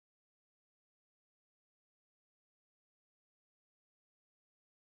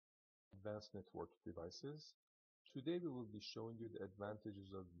advanced network devices. Today we will be showing you the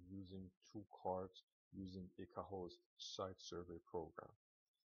advantages of using two cards using Ekahau's site survey program.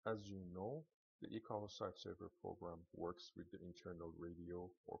 As you know, the Ekahau site survey program works with the internal radio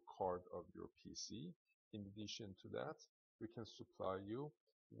or card of your PC. In addition to that, we can supply you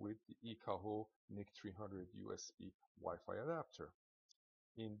with the Ekahau NIC300 USB Wi-Fi adapter.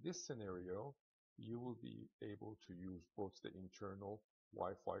 In this scenario, you will be able to use both the internal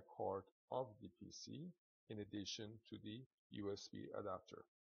Wi-Fi card of the PC in addition to the USB adapter.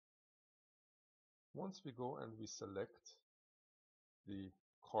 Once we go and we select the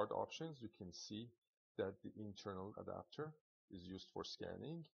card options, you can see that the internal adapter is used for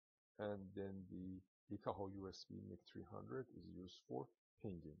scanning, and then the Ekahau USB NIC300 is used for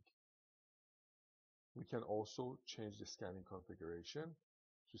pinging. We can also change the scanning configuration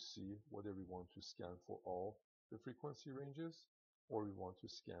to see whether we want to scan for all the frequency ranges or we want to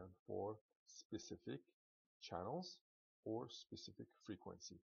scan for specific channels or specific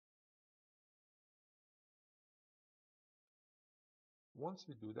frequency. Once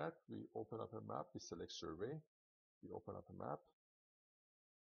we do that, we open up a map, we select survey, we open up a map,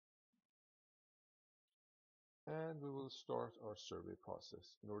 and we will start our survey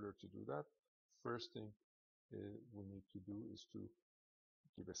process. In order to do that, first thing we need to do is to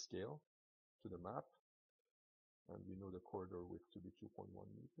give a scale to the map, and we know the corridor width to be 2.1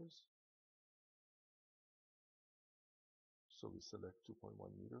 meters. So we select 2.1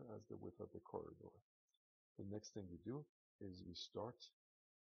 meter as the width of the corridor. The next thing we do is we start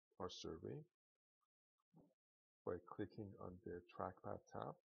our survey by clicking on the trackpad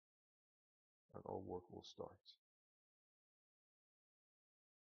tab, and our work will start.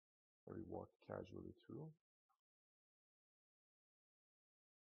 And we walk casually through.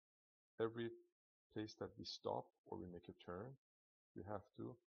 Every place that we stop or we make a turn, we have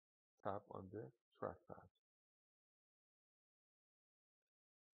to tap on the trackpad.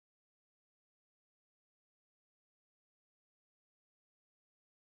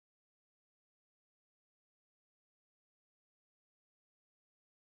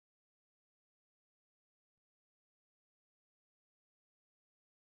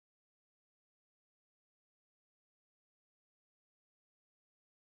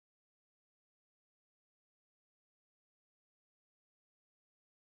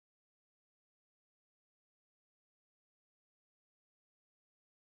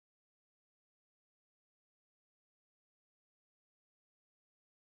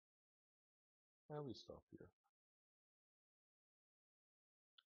 And we stop here.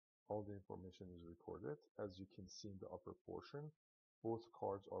 All the information is recorded. As you can see in the upper portion, both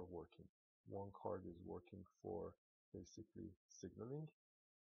cards are working. One card is working for basically signaling,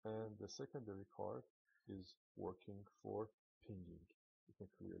 and the secondary card is working for pinging. You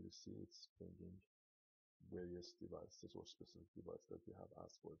can clearly see it's pinging various devices or specific device that we have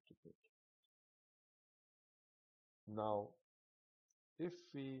asked for it to ping. Now, if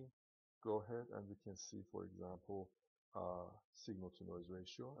we go ahead and we can see, for example, signal to noise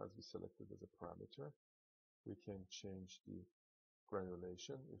ratio as we selected as a parameter, we can change the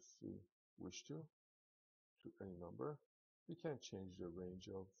granulation if we wish to any number. We can change the range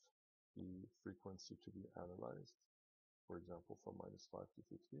of the frequency to be analyzed, for example, from -5 to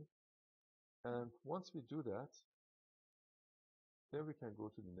 50. And once we do that, then we can go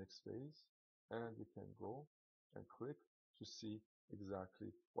to the next phase, and we can go and click to see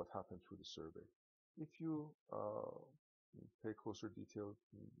exactly what happened through the survey. If you pay closer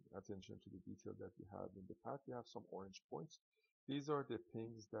attention to the detail that we have in the path, we have some orange points. These are the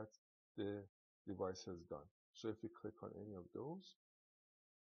pings that the device has done. So if we click on any of those,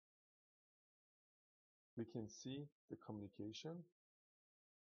 we can see the communication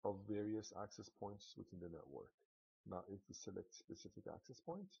of various access points within the network. Now, if we select specific access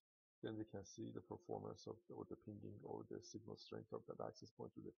point, then we can see the performance of or the pinging or the signal strength of that access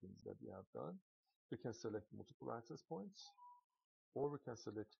point to the pings that we have done. We can select multiple access points, or we can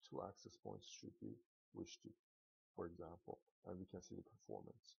select two access points should we wish to, for example, and we can see the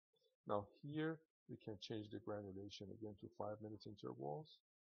performance. Now here we can change the granulation again to 5-minute intervals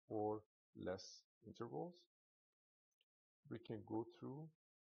or less intervals. We can go through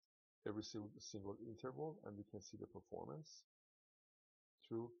every single interval and we can see the performance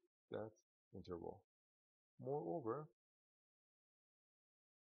through that interval. Moreover,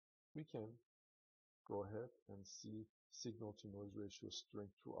 we can go ahead and see signal to noise ratio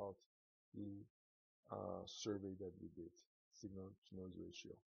strength throughout the survey that we did, signal to noise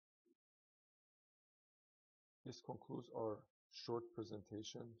ratio. This concludes our short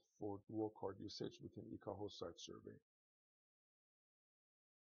presentation for dual card usage within Ekahau site survey.